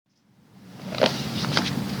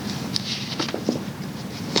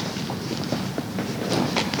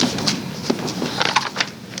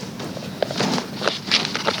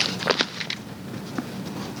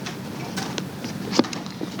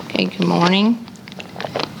morning.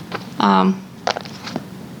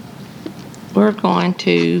 We're going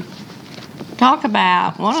to talk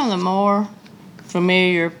about one of the more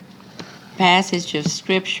familiar passages of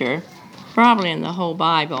Scripture, probably in the whole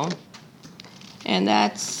Bible, and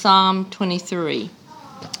that's Psalm 23.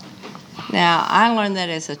 Now, I learned that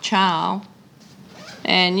as a child,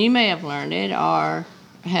 and you may have learned it or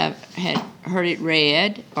had heard it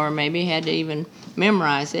read, or maybe had to even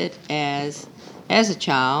memorize it as a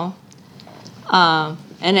child.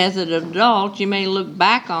 And as an adult, you may look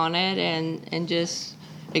back on it and just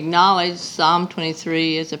acknowledge Psalm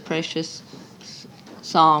 23 as a precious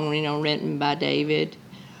song, written by David.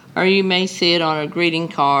 Or you may see it on a greeting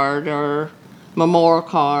card or memorial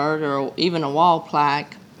card or even a wall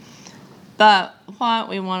plaque. But what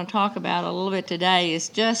we want to talk about a little bit today is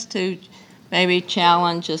just to maybe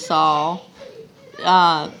challenge us all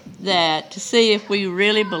that to see if we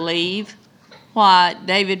really believe what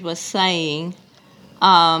David was saying,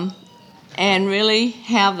 and really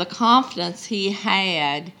have the confidence he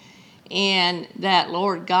had in that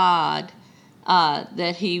Lord God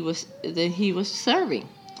that he was serving.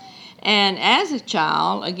 And as a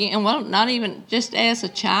child, again, well, not even just as a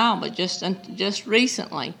child, but just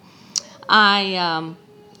recently, I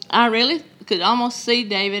really could almost see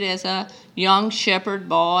David as a young shepherd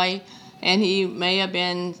boy. And he may have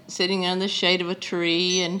been sitting under the shade of a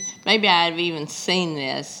tree, and maybe I've even seen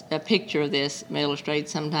a picture of this illustrated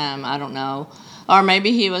sometime, I don't know. Or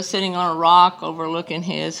maybe he was sitting on a rock overlooking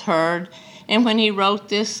his herd, and when he wrote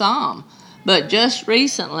this psalm. But just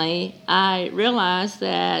recently, I realized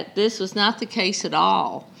that this was not the case at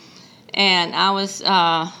all. And I was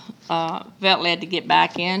felt led to get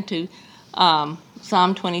back into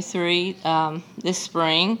Psalm 23 this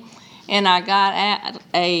spring. And I got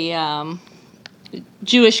a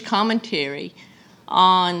Jewish commentary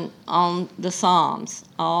on the Psalms,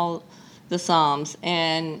 all the Psalms,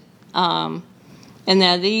 and now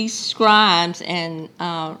these scribes and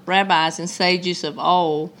rabbis and sages of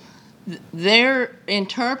old, they're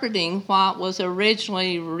interpreting what was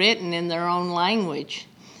originally written in their own language,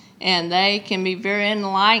 and they can be very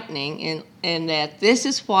enlightening in that this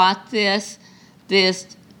is what this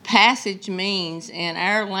passage means in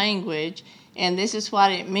our language, and this is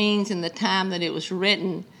what it means in the time that it was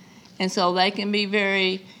written. And so they can be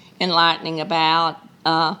very enlightening about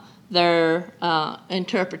their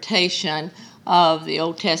interpretation of the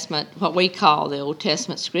Old Testament, what we call the Old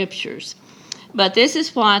Testament scriptures. But this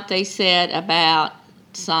is what they said about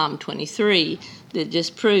Psalm 23 that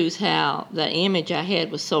just proves how the image I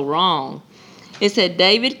had was so wrong. It said,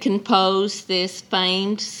 David composed this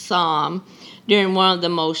famed psalm during one of the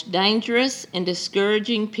most dangerous and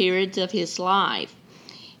discouraging periods of his life.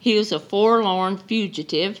 He was a forlorn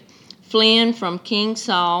fugitive, fleeing from King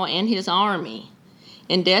Saul and his army.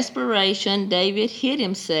 In desperation, David hid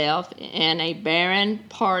himself in a barren,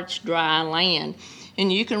 parched, dry land.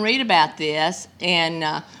 And you can read about this in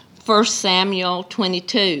 1 Samuel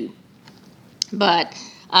 22. But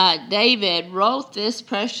David wrote this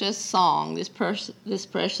precious song, this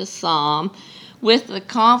precious psalm, with the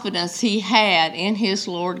confidence he had in his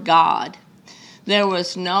Lord God. There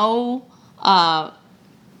was no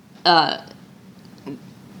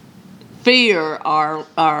fear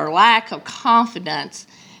or lack of confidence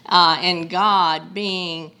in God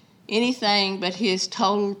being anything but his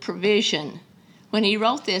total provision when he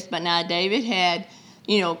wrote this. But now David had,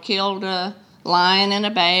 killed a lion and a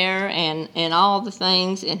bear and all the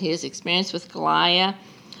things in his experience with Goliath.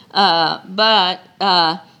 But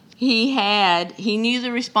he knew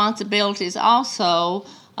the responsibilities also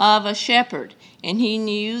of a shepherd, and he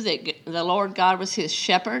knew that the Lord God was his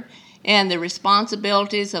shepherd, and the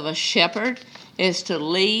responsibilities of a shepherd is to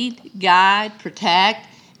lead, guide, protect,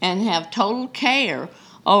 and have total care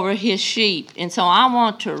over his sheep. And so I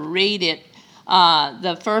want to read it,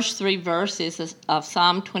 the first 3 verses of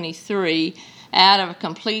Psalm 23 out of a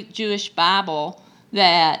complete Jewish Bible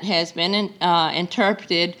that has been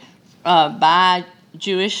interpreted by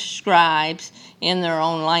Jewish scribes in their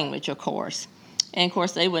own language, of course. And, of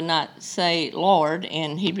course, they would not say Lord.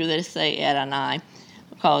 In Hebrew, they say Adonai,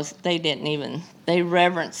 because they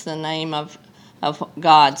reverenced the name of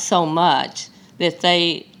God so much that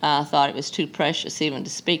they thought it was too precious even to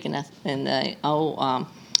speak in the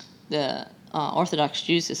Orthodox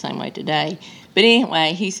Jews the same way today. But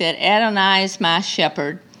anyway, he said, Adonai is my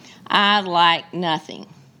shepherd, I lack nothing.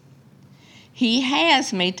 He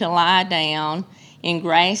has me to lie down in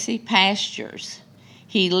grassy pastures.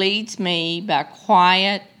 He leads me by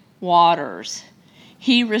quiet waters.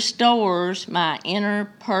 He restores my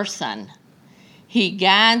inner person. He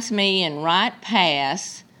guides me in right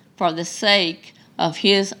paths for the sake of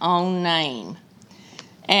his own name.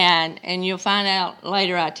 And you'll find out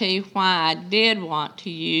later, I tell you why I did want to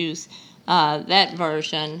use that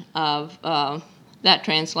version of that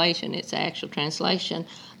translation. It's the actual translation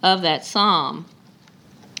of that psalm.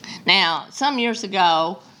 Now, some years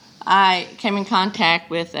ago, I came in contact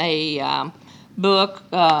with a book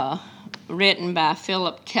written by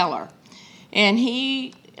Philip Keller. And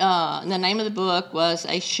the name of the book was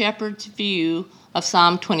A Shepherd's View of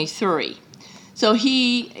Psalm 23. So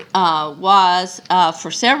he was,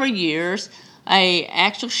 for several years, an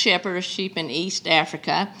actual shepherd of sheep in East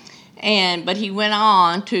Africa. But he went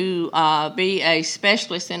on to be a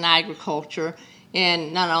specialist in agriculture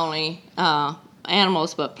in not only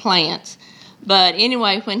animals but plants. But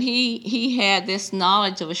anyway, when he had this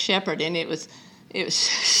knowledge of a shepherd, and it was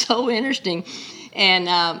so interesting, and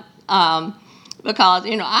because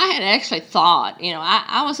I had actually thought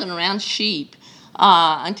I wasn't around sheep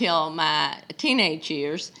until my teenage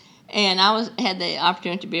years, and had the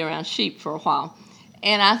opportunity to be around sheep for a while,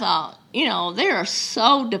 and I thought they are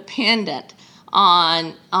so dependent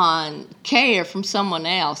on care from someone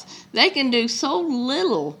else. They can do so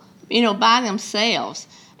little by themselves.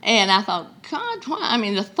 And I thought, God, why? I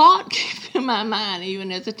mean, the thought came in my mind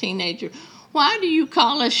even as a teenager, why do you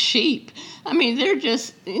call us sheep? I mean, they're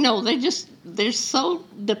just, they're so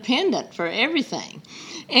dependent for everything.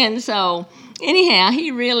 And so, anyhow, he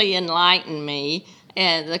really enlightened me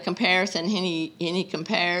and the comparison, and he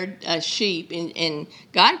compared sheep, and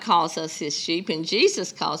God calls us his sheep, and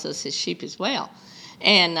Jesus calls us his sheep as well.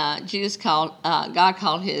 And God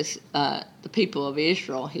called the people of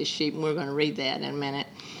Israel his sheep, and we're going to read that in a minute.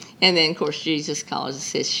 And then, of course, Jesus calls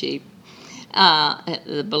us his sheep,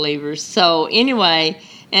 the believers. So anyway,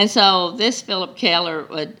 and so this Philip Keller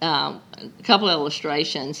would a couple of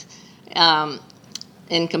illustrations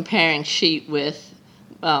in comparing sheep with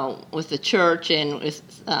the church and with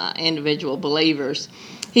individual believers.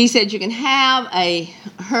 He said you can have a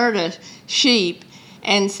herd of sheep,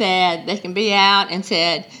 and said they can be out, and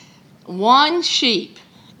said one sheep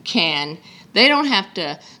they don't have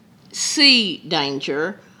to see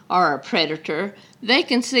danger or a predator. They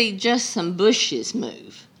can see just some bushes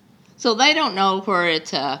move. So they don't know where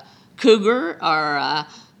it's a cougar or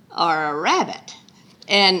a rabbit.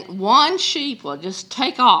 And one sheep will just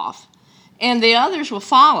take off, and the others will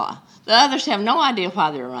follow. The others have no idea why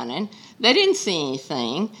they're running. They didn't see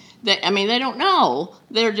anything. They don't know.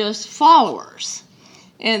 They're just followers.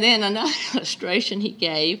 And then another illustration he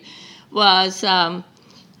gave was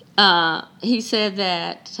he said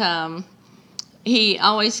that he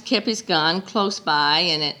always kept his gun close by,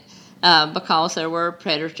 and it because there were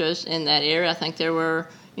predators in that area. I think there were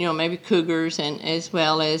maybe cougars, and as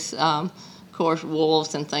well as of course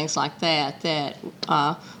wolves and things like that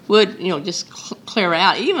would just clear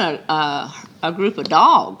out. Even a group of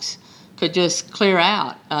dogs could just clear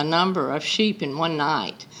out a number of sheep in one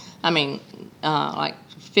night. Like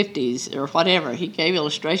 50s or whatever. He gave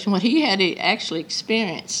illustration what he had actually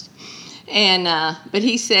experienced. And but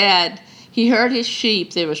he said he heard his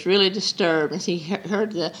sheep that was really disturbed, and he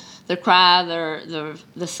heard the cry,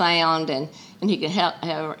 the sound, and he could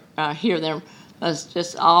hear them was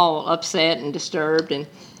just all upset and disturbed. And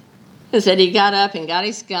he said he got up and got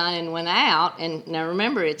his gun and went out. And now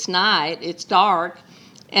remember, it's night, it's dark,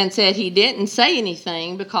 and said he didn't say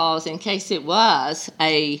anything because in case it was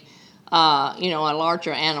a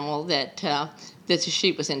larger animal that the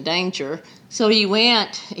sheep was in danger. So he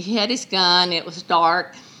had his gun, it was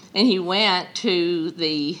dark, and he went to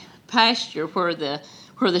the pasture where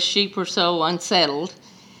the sheep were so unsettled,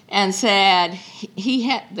 and said he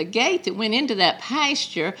had the gate that went into that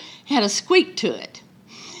pasture had a squeak to it.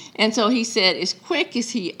 And so he said as quick as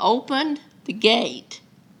he opened the gate,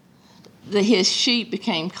 his sheep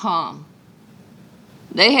became calm.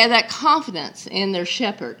 They had that confidence in their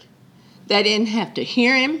shepherd. They didn't have to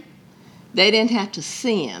hear him. They didn't have to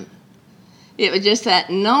see him. It was just that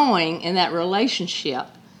knowing and that relationship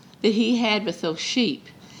that he had with those sheep.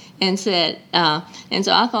 And said, and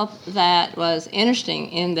so I thought that was interesting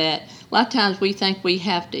in that a lot of times we think we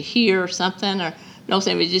have to hear something or know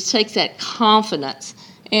something. It just takes that confidence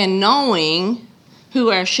in knowing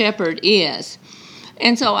who our shepherd is.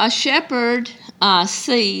 And so a shepherd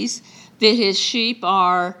sees that his sheep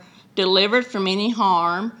are delivered from any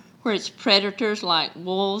harm, where it's predators like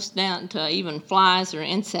wolves down to even flies or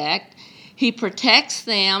insect. He protects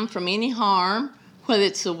them from any harm, whether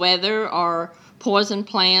it's the weather or poison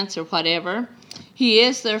plants or whatever. He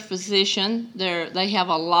is their physician. They have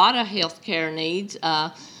a lot of health care needs.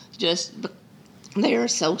 They are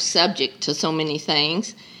so subject to so many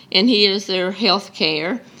things, and he is their health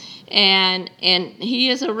care. and he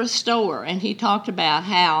is a restorer. And he talked about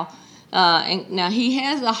how, and now he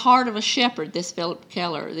has the heart of a shepherd. This Philip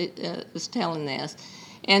Keller was telling this,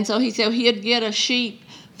 and so he said he'd get a sheep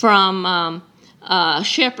from a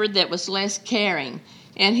shepherd that was less caring,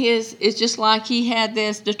 and it's just like he had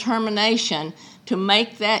this determination to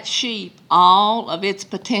make that sheep all of its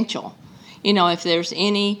potential. If there's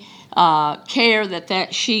any care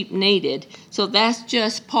that sheep needed. So that's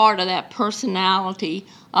just part of that personality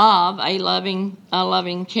of a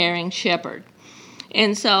loving, caring shepherd.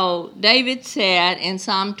 And so David said in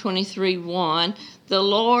Psalm 23:1, the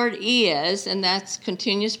Lord is, and that's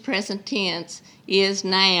continuous present tense, is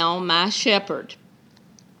now my shepherd.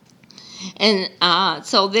 And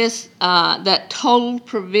so this that total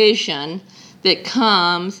provision that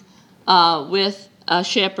comes with a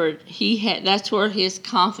shepherd, that's where his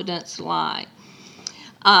confidence lies.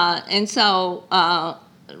 And so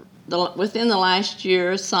within the last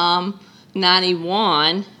year, Psalm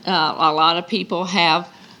 91, a lot of people have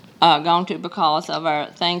gone to because of our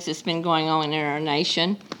things that's been going on in our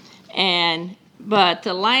nation. But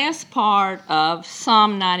the last part of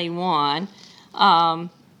Psalm 91, and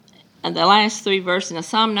the last three verses of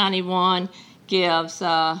Psalm 91 gives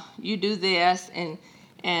you do this, and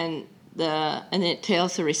it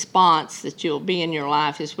tells the response that you'll be in your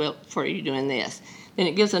life as well for you doing this. Then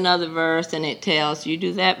it gives another verse, and it tells you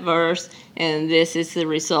do that verse, and this is the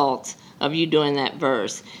results of you doing that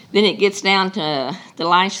verse. Then it gets down to the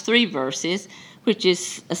last three verses, which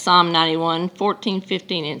is Psalm 91, 14,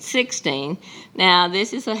 15, and 16. Now,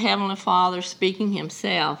 this is a Heavenly Father speaking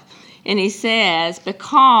himself, and he says,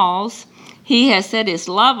 because he has set his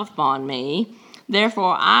love upon me,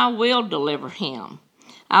 therefore I will deliver him.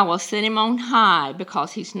 I will set him on high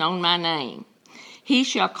because he's known my name. He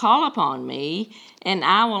shall call upon me, and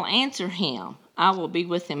I will answer him. I will be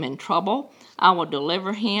with him in trouble. I will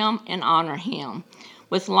deliver him and honor him.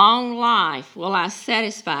 With long life will I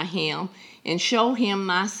satisfy him and show him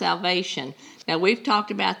my salvation. Now, we've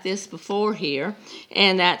talked about this before here,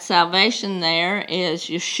 and that salvation there is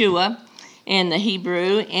Yeshua in the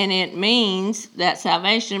Hebrew, and that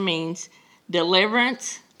salvation means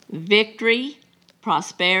deliverance, victory,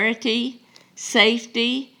 prosperity,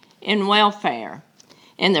 safety, and welfare.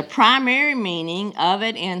 And the primary meaning of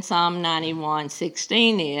it in Psalm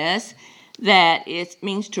 91:16 is that it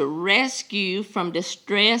means to rescue from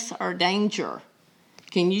distress or danger.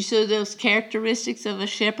 Can you see those characteristics of a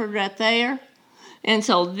shepherd right there? And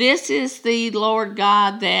so this is the Lord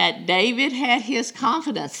God that David had his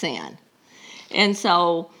confidence in. And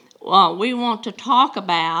so we want to talk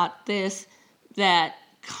about that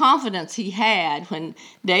confidence he had when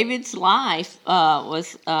David's life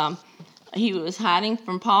he was hiding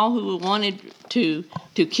from Paul, who wanted to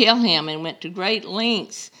kill him, and went to great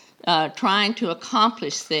lengths trying to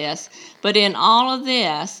accomplish this. But in all of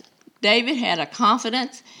this, David had a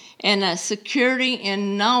confidence and a security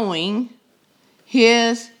in knowing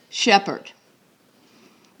his shepherd.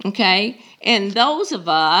 Okay? And those of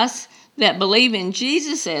us that believe in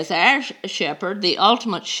Jesus as our shepherd, the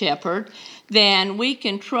ultimate shepherd, then we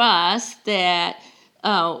can trust that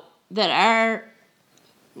our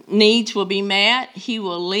needs will be met. He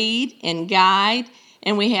will lead and guide,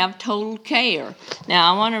 and we have total care.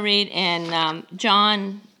 Now, I want to read in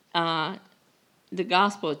John, the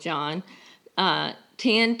Gospel of John, 10,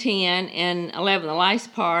 10, and 11. The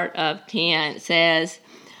last part of 10 says,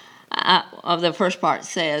 of the first part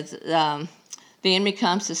says, the enemy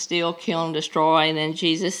comes to steal, kill, and destroy. And then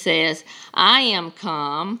Jesus says, I am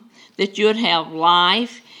come that you would have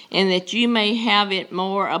life and that you may have it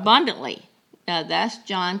more abundantly. That's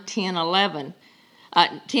John 10:11.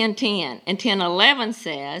 10:10. And 10:11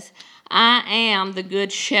 says, I am the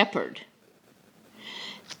good shepherd.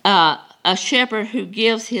 A shepherd who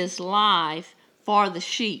gives his life for the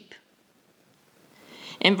sheep.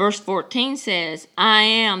 And verse 14 says, I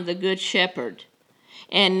am the good shepherd,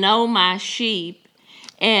 and know my sheep,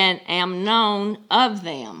 and am known of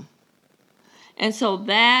them. And so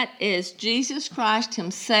that is Jesus Christ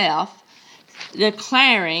himself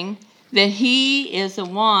declaring that he is the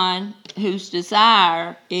one whose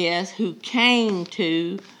desire is, who came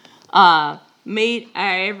to meet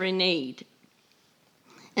our every need.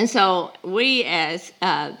 And so we as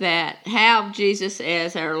that have Jesus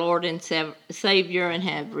as our Lord and Savior and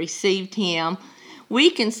have received him, we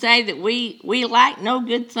can say that we lack no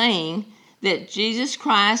good thing that Jesus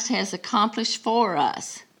Christ has accomplished for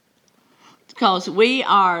us. Because we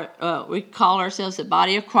call ourselves the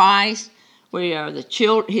body of Christ. We are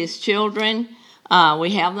his children.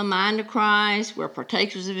 We have the mind of Christ. We're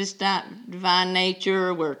partakers of his divine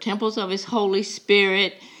nature. We're temples of his Holy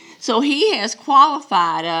Spirit. So he has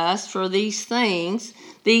qualified us for these things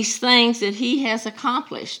that he has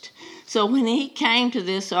accomplished. So when he came to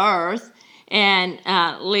this earth and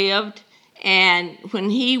lived, and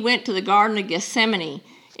when he went to the Garden of Gethsemane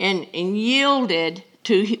and yielded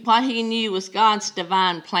to what he knew was God's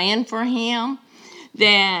divine plan for him,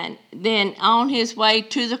 then on his way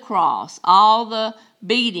to the cross, all the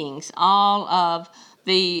beatings, all of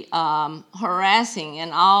the harassing,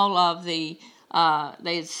 and all of the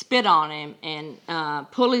they spit on him and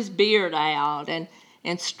pull his beard out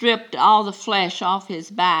and stripped all the flesh off his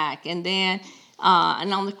back, and then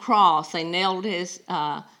and on the cross they nailed his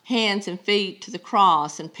hands and feet to the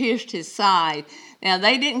cross and pierced his side. Now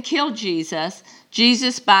they didn't kill Jesus.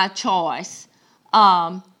 Jesus by choice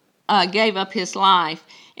gave up his life.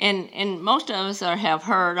 And most of us have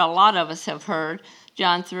heard, a lot of us have heard,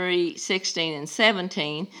 John 3:16 and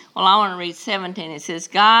 17. Well, I want to read 17. It says,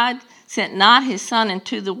 God sent not his Son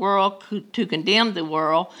into the world to condemn the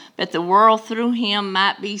world, but the world through him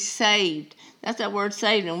might be saved. That's that word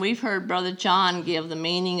saved. And we've heard Brother John give the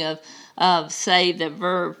meaning of saved, the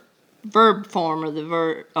verb form of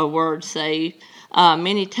the word saved,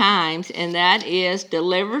 many times, and that is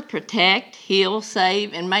deliver, protect, heal,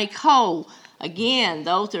 save, and make whole. Again,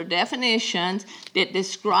 those are definitions that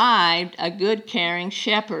describe a good, caring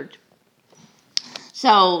shepherd.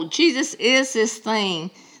 So Jesus is this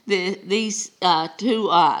thing, to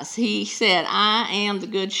us. He said, I am the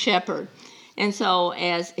good shepherd. And so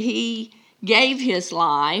as he gave his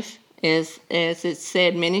life, as it's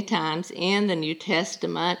said many times in the New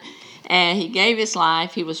Testament, and he gave his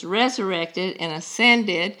life, he was resurrected and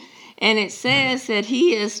ascended, and it says that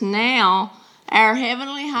he is now our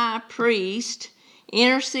heavenly high priest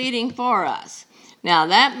interceding for us. Now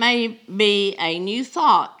that may be a new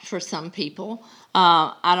thought for some people.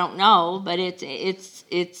 I don't know, but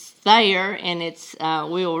it's there, and it's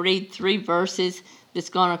we'll read 3 verses that's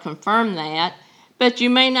going to confirm that. But you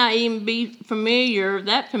may not even be familiar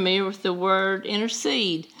with the word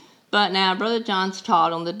intercede. But now Brother John's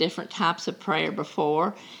taught on the different types of prayer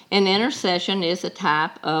before, and intercession is a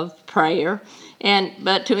type of prayer.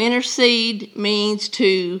 But to intercede means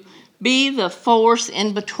to be the force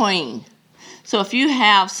in between. So if you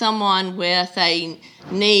have someone with a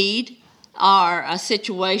need or a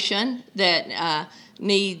situation that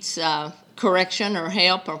needs correction or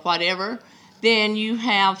help or whatever, then you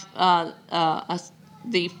have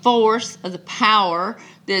the force of the power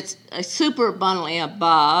that's super abundantly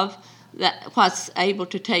above that what's able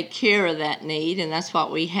to take care of that need, and that's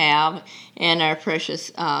what we have in our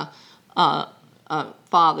precious Father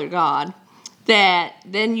God. That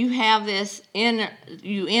then you have this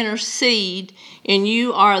you intercede, and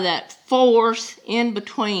you are that force in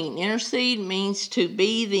between. Intercede means to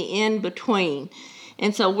be the in between,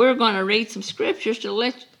 and so we're going to read some scriptures to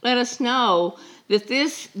let us know that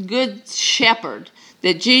this good shepherd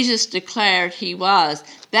that Jesus declared he was,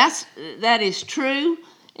 that is true,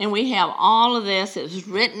 and we have all of this. It was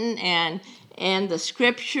written and the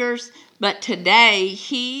scriptures, but today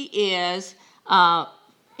he is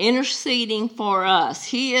interceding for us.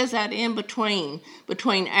 He is that in between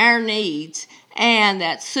our needs and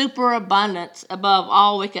that superabundance above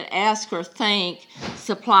all we could ask or think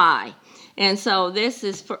supply. And so this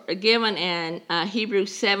is given in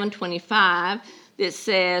Hebrews 7:25. It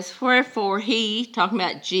says, wherefore he, talking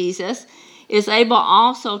about Jesus, is able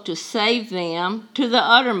also to save them to the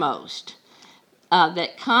uttermost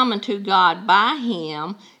that come unto God by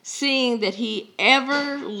him, seeing that he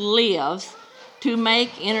ever lives to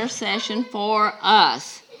make intercession for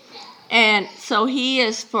us. And so he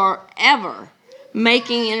is forever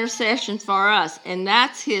making intercession for us. And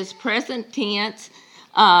that's his present tense,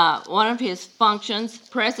 one of his functions,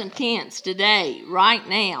 present tense today, right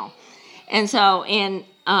now. And so in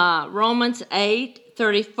Romans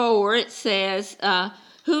 8:34, it says,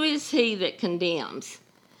 who is he that condemns?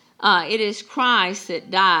 It is Christ that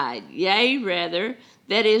died, yea, rather,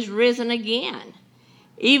 that is risen again,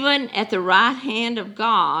 even at the right hand of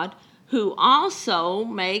God, who also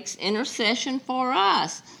makes intercession for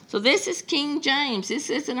us. So this is King James. This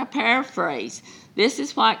isn't a paraphrase. This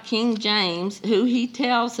is what King James, who he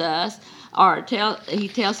tells us, he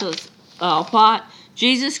tells us what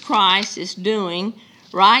Jesus Christ is doing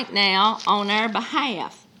right now on our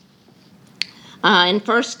behalf. In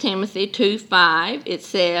 1 Timothy 2:5, it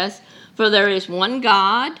says, for there is one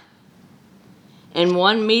God and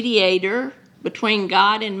one mediator between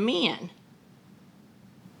God and men,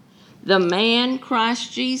 the man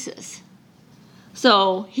Christ Jesus.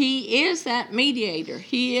 So he is that mediator.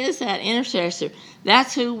 He is that intercessor.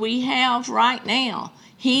 That's who we have right now.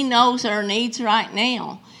 He knows our needs right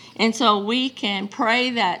now. And so we can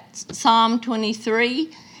pray that Psalm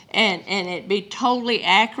 23 and it be totally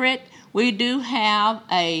accurate. We do have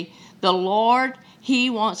the Lord, He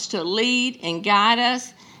wants to lead and guide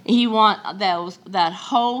us. He wants that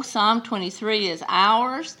whole Psalm 23 is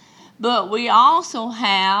ours. But we also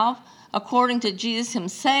have, according to Jesus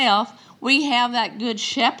Himself, we have that good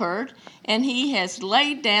shepherd, and He has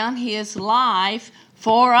laid down His life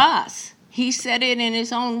for us. He said it in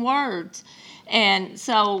His own words. And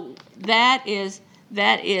so that is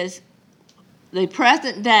the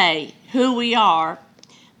present day, who we are,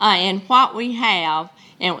 and what we have,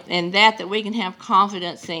 and that we can have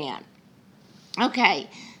confidence in. Okay,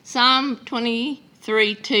 Psalm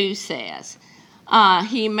 23:2 says,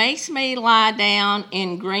 He makes me lie down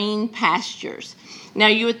in green pastures. Now,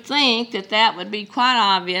 you would think that would be quite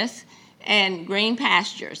obvious, and green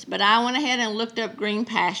pastures. But I went ahead and looked up green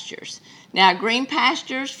pastures. Now, green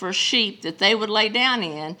pastures for sheep that they would lay down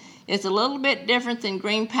in is a little bit different than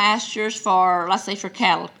green pastures for, let's say, for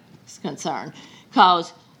cattle is concerned.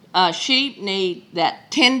 Because sheep need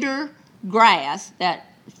that tender grass, that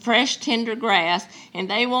fresh, tender grass, and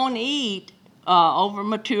they won't eat over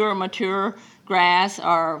mature grass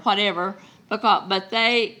or whatever.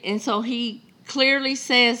 So He clearly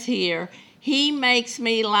says here, He makes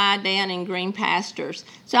me lie down in green pastures.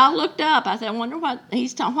 So I looked up. I said, I wonder what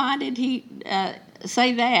He's talking. Why did He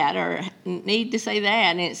say that or need to say that?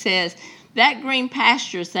 And it says that green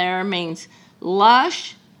pastures there means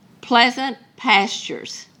lush, pleasant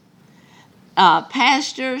pastures.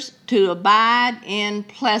 Pastures to abide in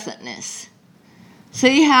pleasantness.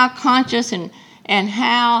 See how conscious and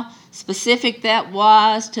how specific that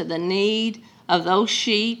was to the need of those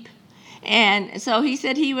sheep. And so He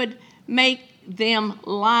said He would make them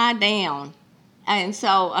lie down. And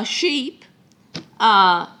so a sheep,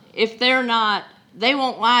 if they're not, they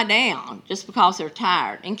won't lie down just because they're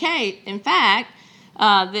tired. In fact,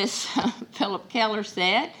 this Philip Keller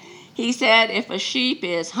said, he said if a sheep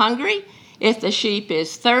is hungry, if the sheep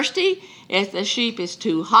is thirsty, if the sheep is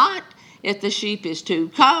too hot, if the sheep is too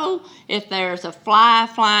cold, if there's a fly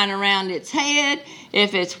flying around its head,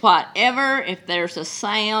 if it's whatever, if there's a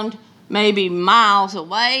sound maybe miles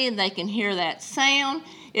away and they can hear that sound,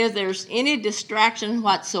 if there's any distraction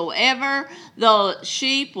whatsoever, the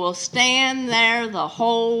sheep will stand there the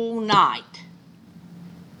whole night.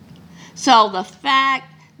 So the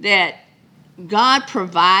fact that God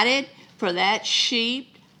provided for that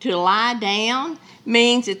sheep to lie down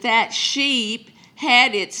means that sheep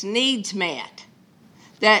had its needs met.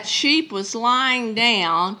 That sheep was lying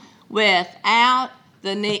down without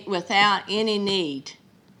any need.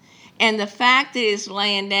 And the fact that it's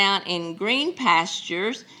laying down in green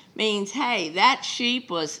pastures means, hey, that sheep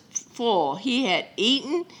was full. He had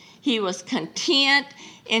eaten, he was content,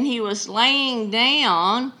 and he was laying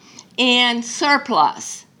down in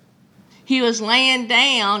surplus. He was laying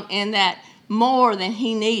down in that more than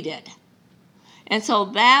he needed. And so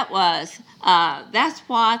that's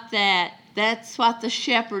what the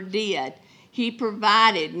shepherd did. He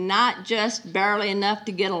provided not just barely enough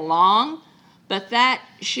to get along, but that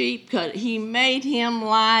sheep he made him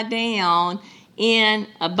lie down in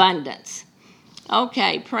abundance.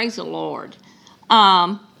 Okay, praise the Lord.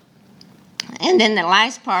 And then the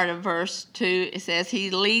last part of verse 2, it says,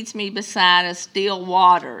 He leads me beside a still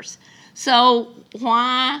waters. So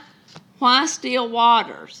why still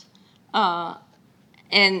waters?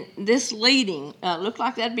 And this leading, looked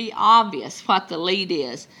like that'd be obvious what the lead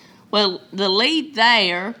is. Well, the lead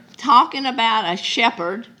there, talking about a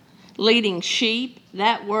shepherd leading sheep,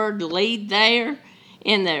 that word lead there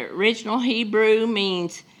in the original Hebrew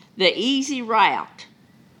means the easy route.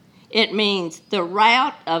 It means the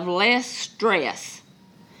route of less stress.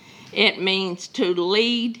 It means to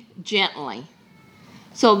lead gently.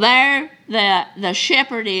 So there the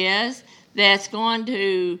shepherd is that's going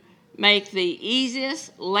to make the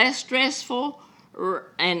easiest, less stressful,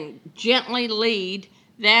 and gently lead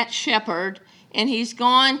that shepherd, and he's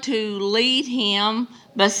going to lead him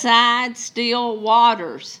beside still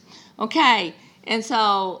waters. Okay, and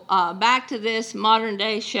so back to this modern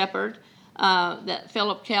day shepherd, that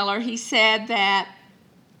Philip Keller, he said that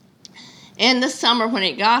in the summer when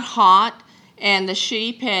it got hot and the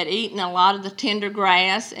sheep had eaten a lot of the tender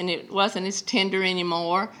grass and it wasn't as tender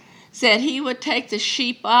anymore, said he would take the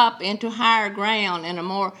sheep up into higher ground in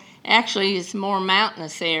it's more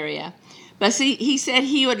mountainous area. But see, he said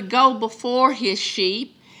he would go before his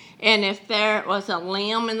sheep, and if there was a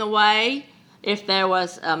limb in the way, if there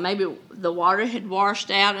was maybe the water had washed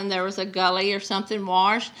out and there was a gully or something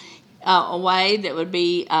washed away that would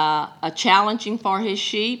be challenging for his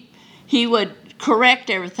sheep, he would correct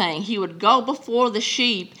everything. He would go before the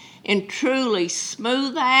sheep and truly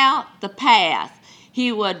smooth out the path.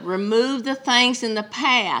 He would remove the things in the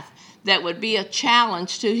path that would be a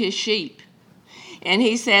challenge to his sheep. And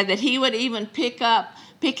he said that he would even pick out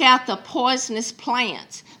the poisonous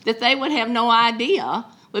plants that they would have no idea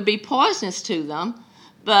would be poisonous to them.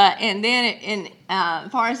 And then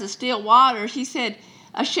as far as the still waters, he said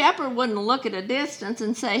a shepherd wouldn't look at a distance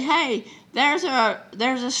and say, hey, there's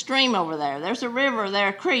a stream over there, there's a river there,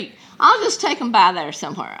 a creek. I'll just take them by there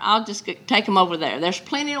somewhere. I'll just take them over there. There's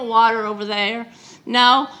plenty of water over there.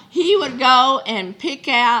 No, he would go and pick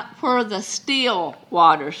out where the still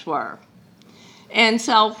waters were. And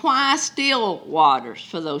so why still waters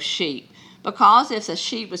for those sheep? Because if a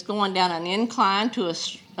sheep was going down an incline to a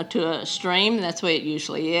stream, that's the way it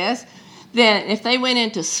usually is, then if they went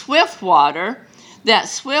into swift water, that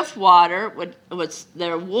swift water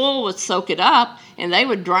their wool would soak it up and they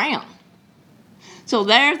would drown. So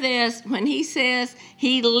when he says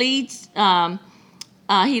he leads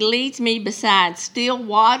me beside still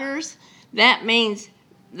waters, that means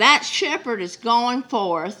that shepherd is going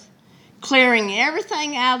forth, clearing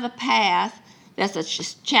everything out of the path. That's a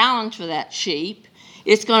challenge for that sheep.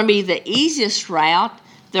 It's going to be the easiest route,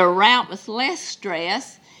 the route with less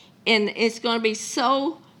stress, and it's going to be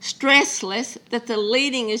so stressless that the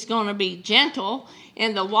leading is going to be gentle,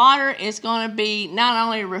 and the water is going to be not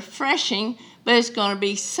only refreshing, but it's going to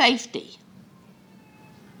be safety.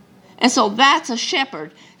 And so that's a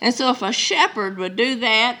shepherd. And so if a shepherd would do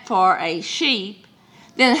that for a sheep,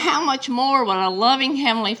 then how much more would a loving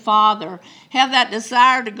Heavenly Father have that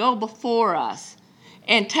desire to go before us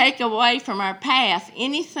and take away from our path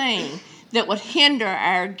anything that would hinder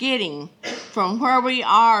our getting from where we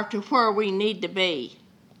are to where we need to be.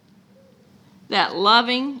 That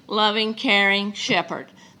loving, caring shepherd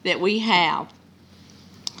that we have.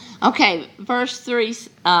 Okay, verse 3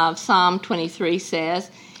 of Psalm 23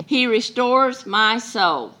 says, He restores my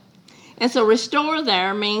soul. And so restore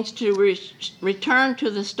there means to return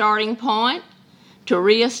to the starting point, to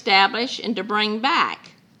reestablish, and to bring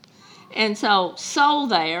back. And so soul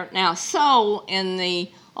there, now soul in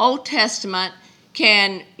the Old Testament,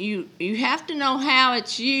 you have to know how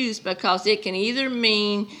it's used, because it can either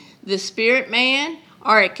mean the spirit man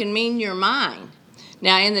or it can mean your mind.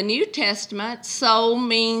 Now in the New Testament, soul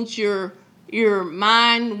means your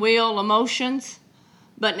mind, will, emotions.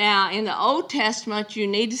 But now in the Old Testament, you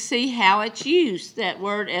need to see how it's used, that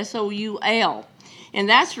word S-O-U-L. And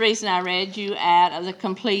that's the reason I read you out of the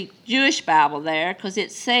complete Jewish Bible there, because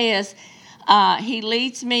it says, He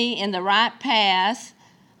leads me in the right path.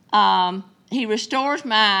 He restores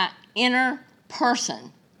my inner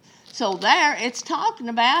person. So there, it's talking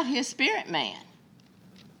about his spirit man.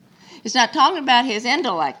 It's not talking about his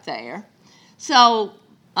intellect there. So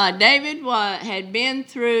David had been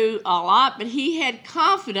through a lot, but he had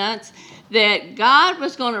confidence that God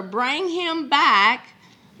was going to bring him back,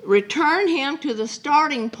 return him to the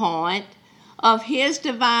starting point of his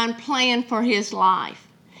divine plan for his life.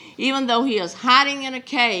 Even though he was hiding in a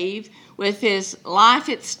cave with his life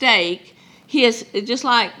at stake, just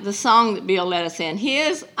like the song that Bill led us in,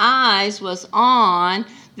 his eyes was on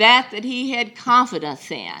that he had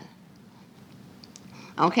confidence in.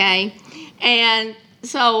 Okay? And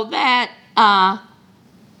so that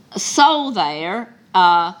soul there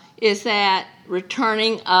is that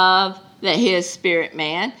returning of his spirit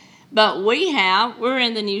man. But we're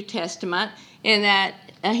in the New Testament, in that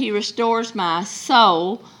he restores my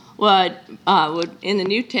soul. Would in the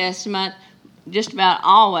New Testament, just about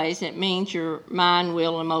always, it means your mind,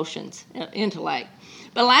 will, emotions, intellect.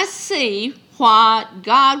 But let's see what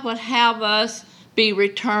God would have us be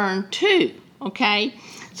returned to, okay?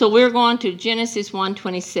 So we're going to Genesis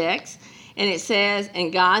 1:26, and it says,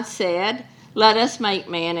 And God said, Let us make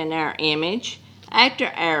man in our image, after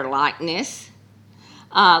our likeness.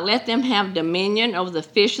 Let them have dominion over the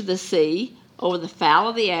fish of the sea, over the fowl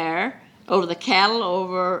of the air, over the cattle,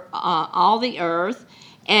 over all the earth,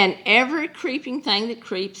 and every creeping thing that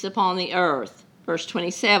creeps upon the earth. Verse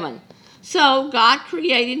 27. So God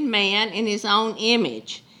created man in his own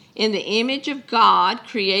image. In the image of God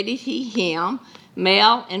created he him,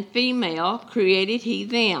 male and female created he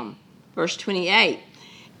them. Verse 28.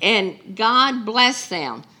 And God blessed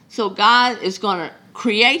them. So God is going to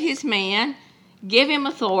create his man, give him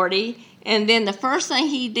authority, and then the first thing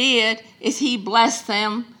he did is he blessed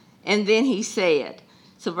them, and then he said.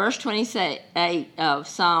 So verse 28 of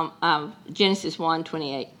Genesis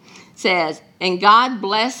 1:28 says, And God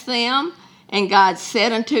blessed them, and God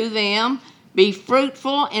said unto them, Be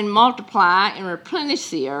fruitful and multiply and replenish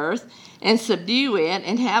the earth, and subdue it,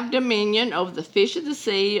 and have dominion over the fish of the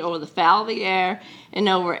sea, over the fowl of the air, and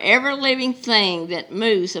over every living thing that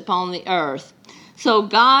moves upon the earth. So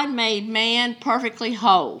God made man perfectly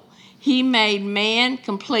whole. He made man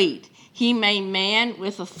complete. He made man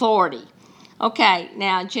with authority. Okay,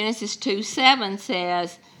 now Genesis 2:7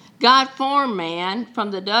 says, God formed man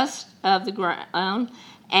from the dust of the ground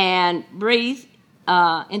and breathed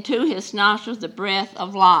into his nostrils the breath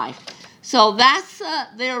of life. So that's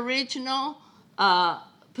the original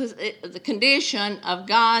the condition of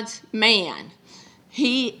God's man.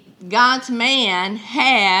 God's man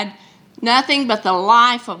had nothing but the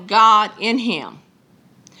life of God in him.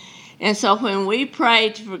 And so when we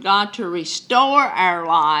pray for God to restore our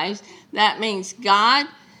lives, that means God,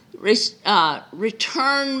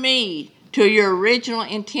 return me to your original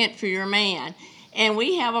intent for your man. And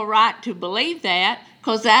we have a right to believe that,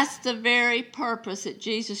 because that's the very purpose that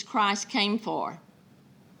Jesus Christ came for.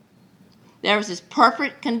 There was this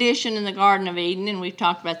perfect condition in the Garden of Eden, and we've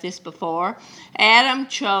talked about this before. Adam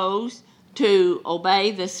chose to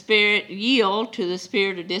obey the spirit, yield to the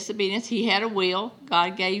spirit of disobedience. He had a will.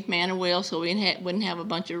 God gave man a will so we wouldn't have a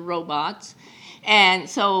bunch of robots. And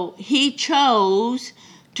so he chose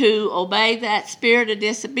to obey that spirit of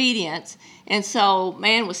disobedience. And so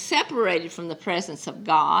man was separated from the presence of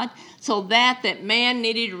God, so that man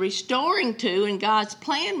needed restoring to, and God's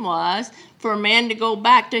plan was for man to go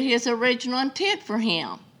back to his original intent for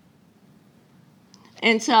him.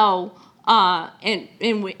 And so, as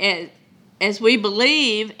we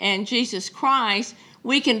believe in Jesus Christ,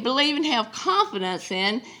 we can believe and have confidence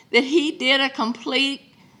in that he did a complete,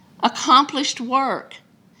 accomplished work.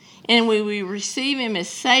 And when we receive him as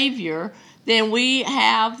Savior, then we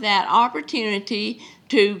have that opportunity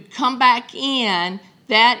to come back in.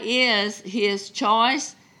 That is his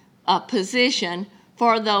choice position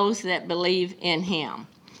for those that believe in him.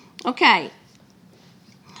 Okay.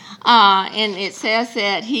 And it says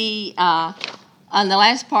that he, on the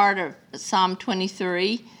last part of Psalm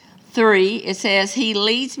 23:3, it says, he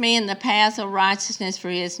leads me in the paths of righteousness for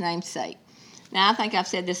his name's sake. Now, I think I've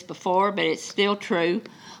said this before, but it's still true.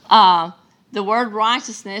 The word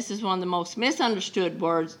righteousness is one of the most misunderstood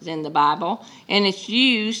words in the Bible, and it's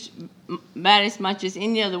used about as much as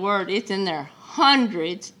any other word. It's in there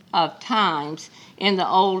hundreds of times in the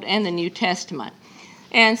Old and the New Testament.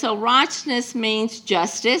 And so righteousness means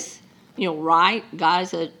justice, right. God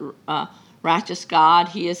is a righteous God.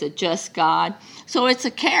 He is a just God. So it's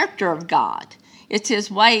a character of God. It's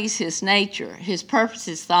his ways, his nature, his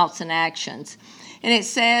purposes, thoughts, and actions. And it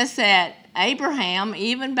says that Abraham,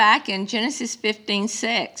 even back in Genesis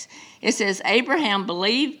 15:6, it says, Abraham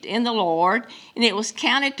believed in the Lord, and it was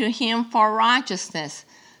counted to him for righteousness.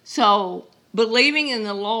 So believing in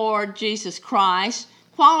the Lord Jesus Christ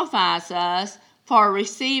qualifies us for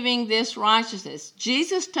receiving this righteousness.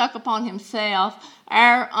 Jesus took upon himself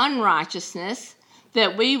our unrighteousness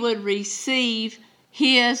that we would receive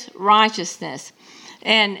his righteousness.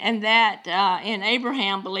 And that in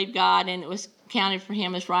Abraham believed God, and it was counted for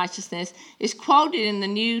him as righteousness, is quoted in the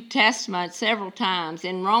New Testament several times.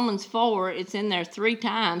 In Romans 4, it's in there 3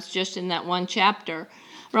 times just in that one chapter.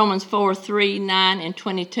 Romans 4:3, 9, and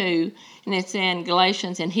 22. And it's in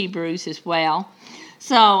Galatians and Hebrews as well.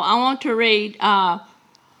 So I want to read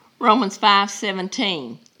Romans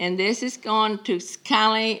 5:17. And this is going to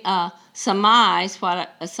kind of surmise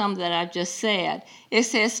some that I've just said. It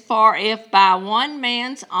says, for if by one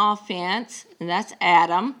man's offense, and that's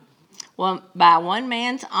Adam, by one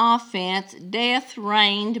man's offense death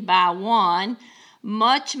reigned by one,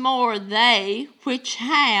 much more they which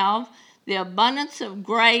have the abundance of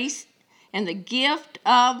grace and the gift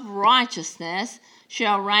of righteousness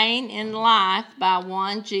shall reign in life by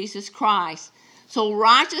one Jesus Christ. So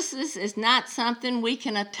righteousness is not something we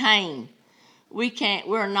can attain.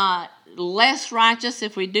 We're not less righteous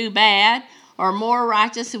if we do bad or more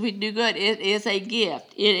righteous if we do good. It is a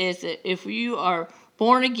gift. It is, if you are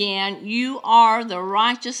born again, you are the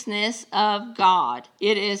righteousness of God.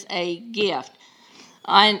 It is a gift.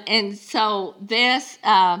 And so this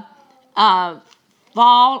fall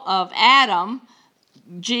of Adam,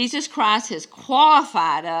 Jesus Christ has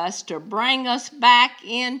qualified us to bring us back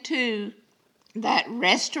into that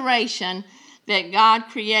restoration that God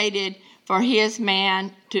created for his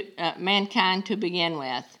mankind to begin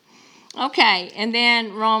with. Okay, and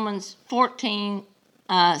then Romans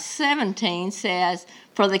 14:17 says,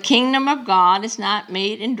 for the kingdom of God is not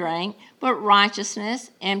meat and drink, but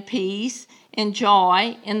righteousness and peace and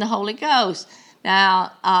joy in the Holy Ghost.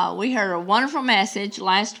 Now, we heard a wonderful message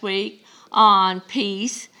last week on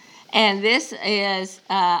peace, and this is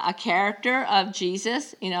a character of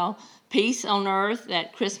Jesus. peace on earth,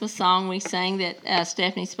 that Christmas song we sang that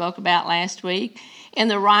Stephanie spoke about last week,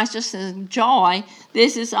 and the righteousness and joy.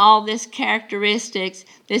 This is all this characteristics.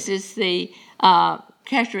 This is the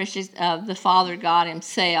characteristics of the Father God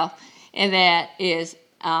himself, and that is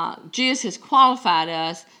Jesus has qualified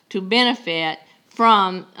us to benefit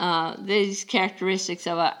from these characteristics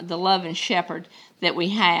of the loving shepherd that we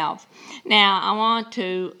have. Now, I want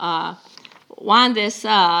to wind this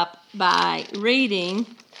up by reading.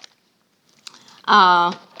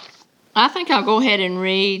 I think I'll go ahead and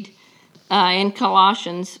read in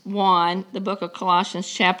Colossians 1, the book of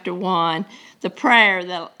Colossians chapter 1, the prayer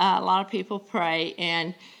that a lot of people pray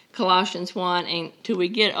in Colossians 1 until we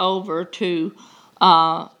get over to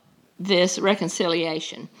this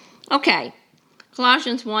reconciliation. Okay,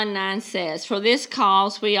 Colossians 1:9 says, "For this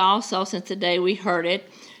cause we also, since the day we heard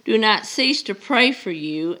it, do not cease to pray for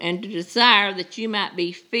you and to desire that you might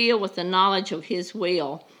be filled with the knowledge of his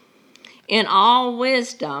will, in all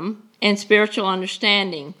wisdom and spiritual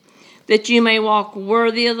understanding, that you may walk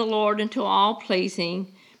worthy of the Lord unto all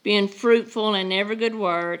pleasing, being fruitful in every good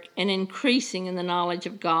work and increasing in the knowledge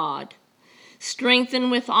of God,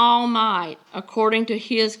 strengthened with all might according to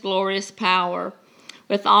his glorious power,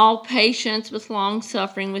 with all patience, with long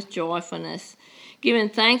suffering, with joyfulness, giving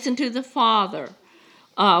thanks unto the Father,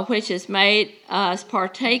 which has made us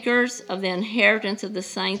partakers of the inheritance of the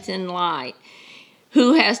saints in light,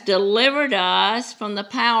 who has delivered us from the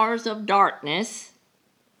powers of darkness,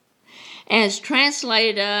 and has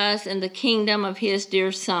translated us in the kingdom of his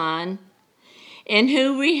dear Son, in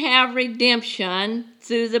whom we have redemption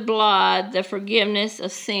through the blood, the forgiveness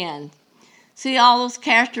of sin." See all those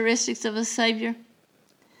characteristics of a Savior?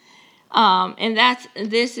 And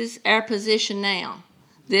this is our position now.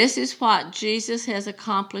 This is what Jesus has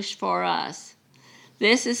accomplished for us.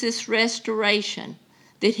 This is his restoration,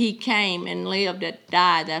 that he came and lived and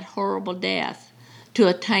died that horrible death to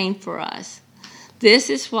attain for us. This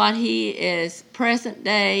is what he is present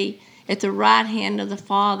day at the right hand of the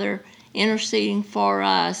Father, interceding for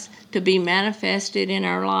us to be manifested in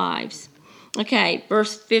our lives. Okay,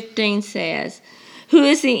 verse 15 says, who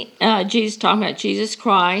is Jesus talking about Jesus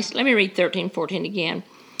Christ. Let me read 13-14 again.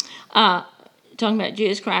 Talking about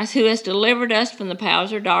Jesus Christ, who has delivered us from the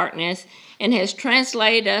powers of darkness and has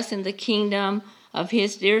translated us in the kingdom of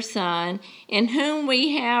his dear Son, in whom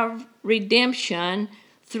we have redemption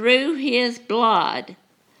through his blood,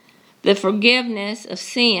 the forgiveness of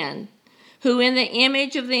sin, who in the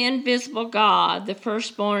image of the invisible God, the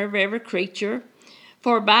firstborn of every creature,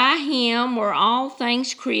 for by him were all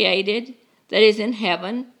things created, that is in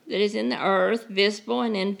heaven, that is in the earth, visible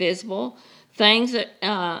and invisible, things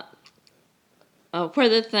that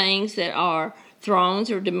whether things that are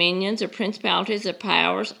thrones or dominions or principalities or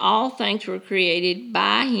powers, all things were created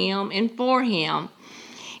by him and for him.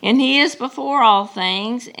 And he is before all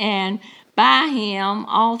things, and by him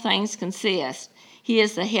all things consist. He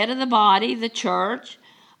is the head of the body, the church,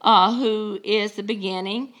 who is the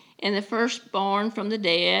beginning and the firstborn from the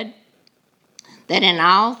dead, that in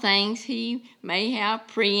all things he may have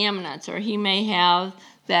preeminence, or he may have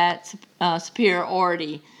that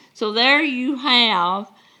superiority. So there you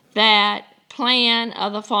have that plan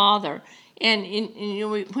of the Father. And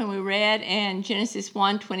when we read in Genesis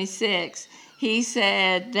 1:26, he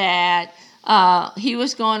said that he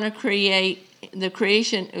was going to create the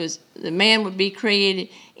creation. The man would be created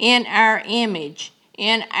in our image,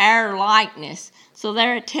 in our likeness. So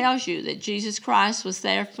there it tells you that Jesus Christ was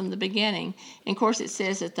there from the beginning. And of course it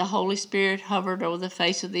says that the Holy Spirit hovered over the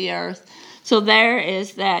face of the earth. So there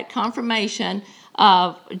is that confirmation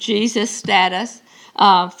of Jesus' status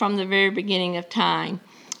from the very beginning of time.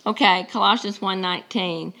 Okay, Colossians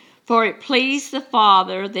 1:19. For it pleased the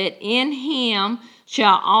Father that in him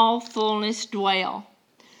shall all fullness dwell.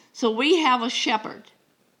 So we have a shepherd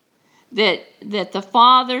that the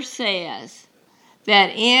Father says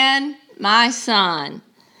that in my Son,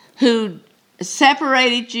 who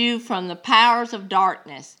separated you from the powers of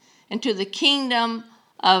darkness into the kingdom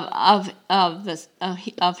of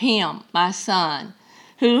him, my Son,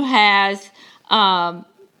 who has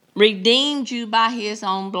redeemed you by his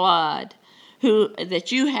own blood,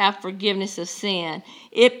 that you have forgiveness of sin.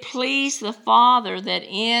 It pleased the Father that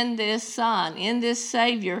in this Son, in this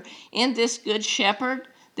Savior, in this Good Shepherd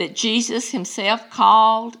that Jesus himself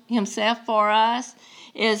called himself for us,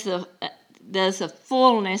 does the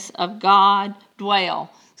fullness of God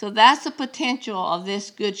dwell. So that's the potential of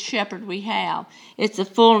this Good Shepherd we have. It's the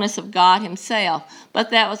fullness of God himself. But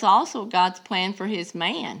that was also God's plan for his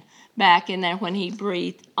man back in there when he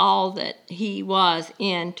breathed all that he was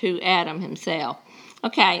into Adam himself.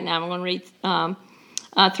 Okay, now I'm going to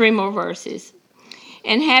read 3 more verses.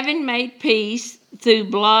 And having made peace through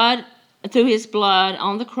his blood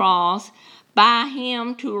on the cross, by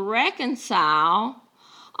him to reconcile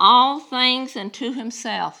all things unto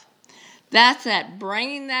himself. That's that,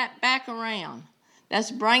 bringing that back around.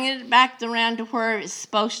 That's bringing it back around to where it's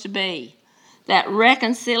supposed to be. That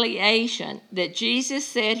reconciliation that Jesus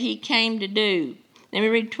said he came to do. Let me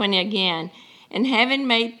read 20 again. And having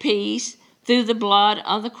made peace through the blood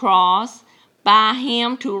of the cross, by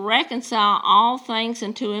him to reconcile all things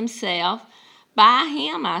unto himself. By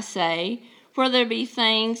him, I say, whether there be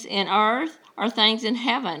things in earth or things in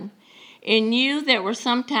heaven. In you that were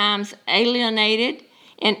sometimes alienated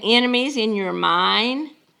and enemies in your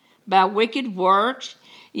mind by wicked works,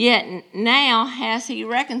 yet now has he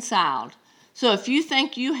reconciled. So if you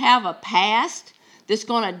think you have a past that's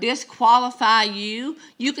going to disqualify you,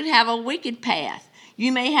 you could have a wicked past.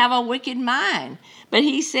 You may have a wicked mind. But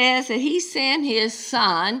he says that he sent his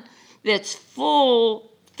son that's filled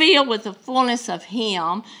with the fullness of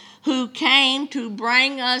him, who came to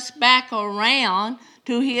bring us back around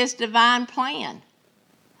to his divine plan.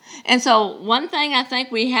 And so one thing I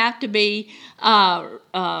think we have to be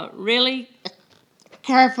really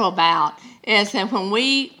careful about is that when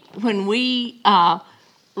we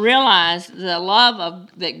realize the love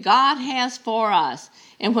that God has for us,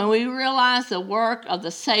 and when we realize the work of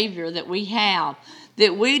the Savior that we have,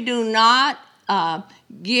 that we do not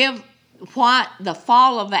give what the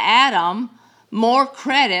fall of Adam more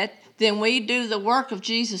credit than we do the work of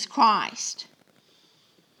Jesus Christ.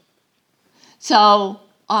 So,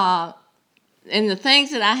 in the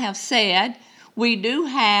things that I have said, we do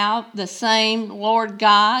have the same Lord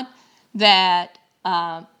God that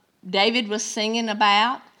David was singing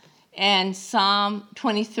about in Psalm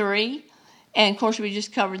 23. And, of course, we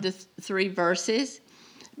just covered the 3 verses.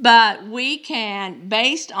 But we can,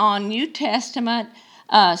 based on New Testament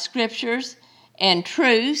scriptures and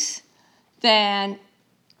truths, then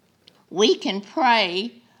we can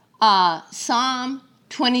pray Psalm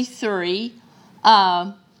 23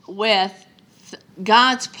 with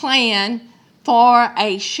God's plan for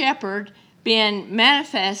a shepherd being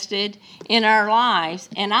manifested in our lives.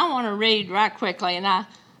 And I want to read right quickly, and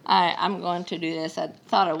I'm going to do this. I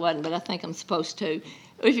thought I wasn't, but I think I'm supposed to.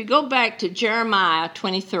 If you go back to Jeremiah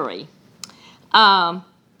 23, what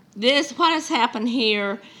has happened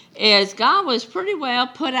here is God was pretty well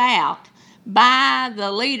put out by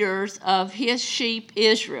the leaders of his sheep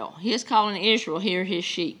Israel. He is calling Israel here his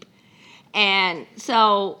sheep. And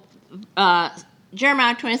so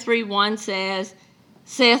Jeremiah 23:1 says,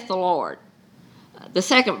 saith the Lord. The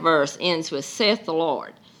second verse ends with, saith the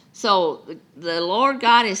Lord. So the Lord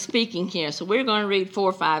God is speaking here. So we're going to read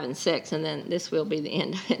 4, 5, and 6, and then this will be the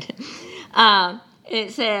end of it.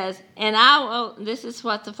 It says, and I will, this is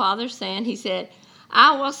what the Father's saying. He said,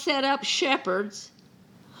 I will set up shepherds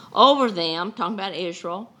over them, talking about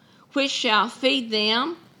Israel, which shall feed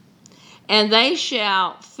them, and they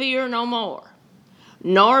shall fear no more,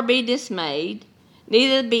 nor be dismayed,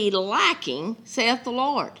 neither be lacking, saith the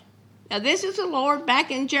Lord. Now this is the Lord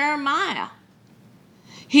back in Jeremiah.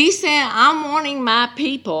 He said, I'm wanting my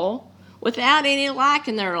people without any lack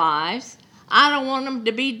in their lives. I don't want them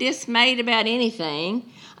to be dismayed about anything.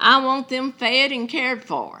 I want them fed and cared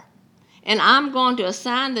for. And I'm going to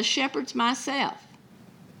assign the shepherds myself.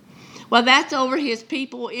 Well, that's over his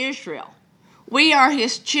people Israel. We are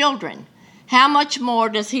his children. How much more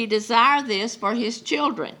does he desire this for his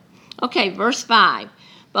children? Okay, verse 5.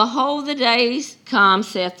 Behold, the days come,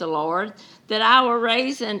 saith the Lord, that I will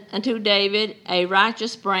raise unto David a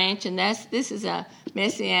righteous branch, and this is a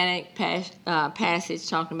messianic passage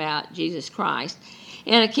talking about Jesus Christ.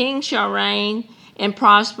 And a king shall reign and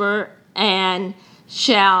prosper, and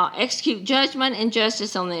shall execute judgment and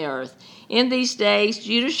justice on the earth. In these days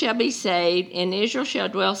Judah shall be saved, and Israel shall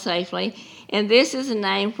dwell safely, and this is the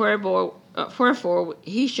name wherefore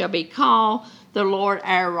he shall be called the Lord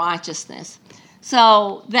our righteousness.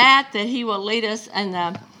 So that he will lead us in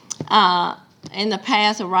the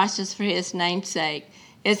path of righteousness for his name's sake,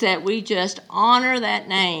 is that we just honor that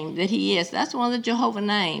name that he is. That's one of the Jehovah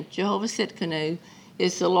names. Jehovah Sitkanu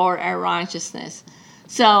is the Lord our righteousness.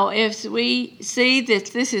 So if we see that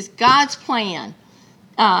this is God's plan,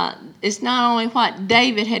 it's not only what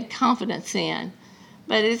David had confidence in,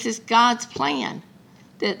 but this is God's plan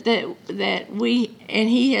that we, and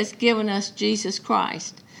he has given us Jesus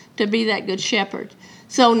Christ to be that good shepherd.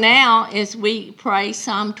 So now as we pray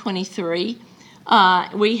Psalm 23,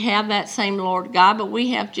 we have that same Lord God, but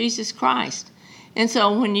we have Jesus Christ. And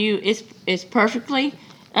so when it's perfectly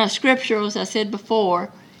scriptural, as I said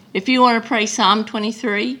before. If you want to pray Psalm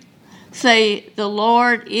 23, say, the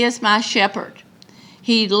Lord is my shepherd.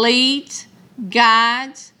 He leads,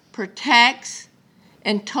 guides, protects,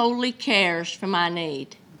 and totally cares for my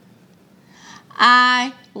need.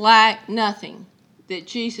 I lack nothing that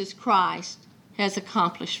Jesus Christ has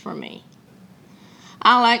accomplished for me.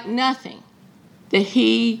 I lack nothing that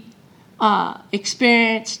he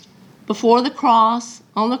experienced before the cross,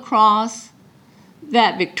 on the cross,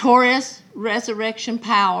 that victorious resurrection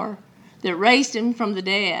power that raised him from the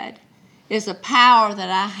dead is a power that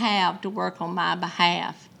I have to work on my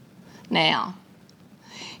behalf now.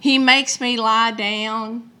 He makes me lie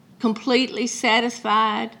down completely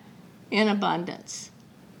satisfied in abundance.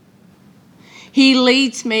 He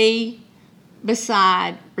leads me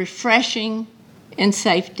beside refreshing and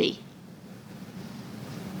safety.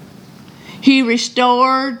 He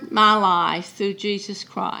restored my life through Jesus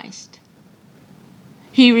Christ.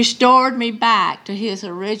 He restored me back to his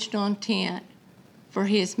original intent for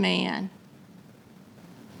his man.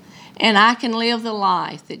 And I can live the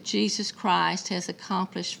life that Jesus Christ has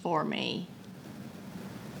accomplished for me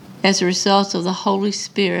as a result of the Holy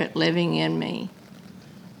Spirit living in me.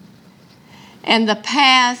 And the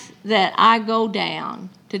path that I go down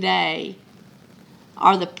today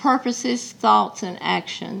are the purposes, thoughts, and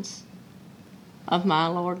actions of my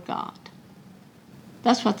Lord God.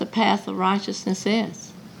 That's what the path of righteousness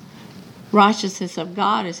is. Righteousness of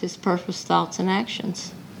God is his purpose, thoughts, and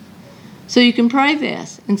actions. So you can pray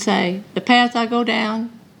this and say, the path I go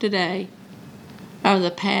down today are the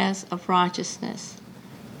paths of righteousness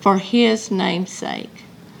for his name's sake,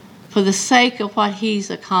 for the sake of what he's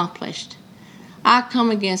accomplished. I come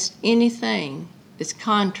against anything that's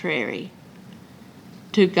contrary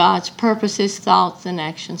to God's purposes, thoughts, and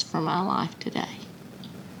actions for my life today.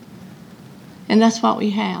 And that's what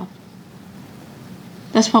we have.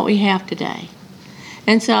 That's what we have today.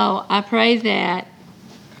 And so I pray that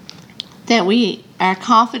our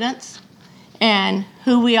confidence and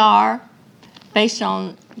who we are based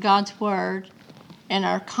on God's word and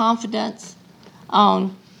our confidence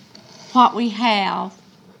on what we have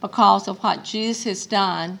because of what Jesus has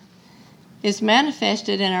done is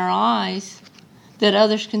manifested in our lives, that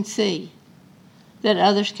others can see, that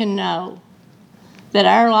others can know, that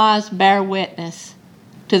our lives bear witness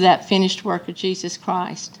to that finished work of Jesus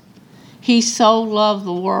Christ. He so loved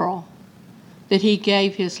the world that he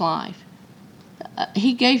gave his life.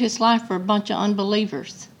 He gave his life for a bunch of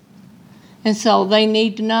unbelievers. And so they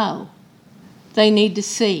need to know. They need to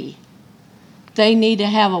see. They need to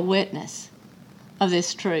have a witness of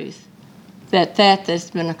this truth,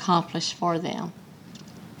 that's been accomplished for them.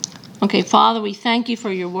 Okay, Father, we thank you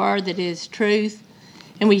for your word that is truth,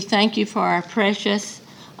 and we thank you for our precious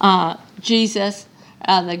Jesus,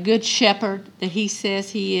 the good shepherd that he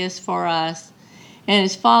says he is for us. And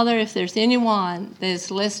as Father, if there's anyone that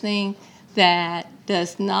is listening that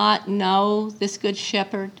does not know this good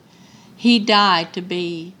shepherd, he died to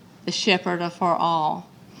be the shepherd for all.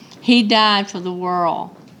 He died for the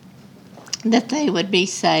world, that they would be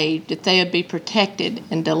saved, that they would be protected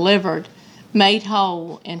and delivered, made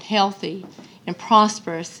whole and healthy and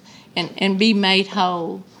prosperous and be made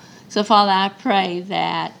whole. So, Father, I pray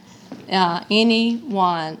that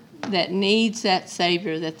anyone that needs that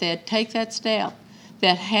Savior, that they'd take that step,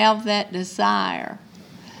 that have that desire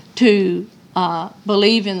to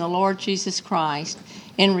believe in the Lord Jesus Christ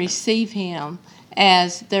and receive him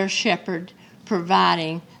as their shepherd,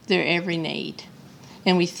 providing their every need.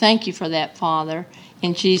 And we thank you for that, Father,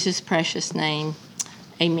 in Jesus' precious name.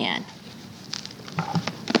 Amen.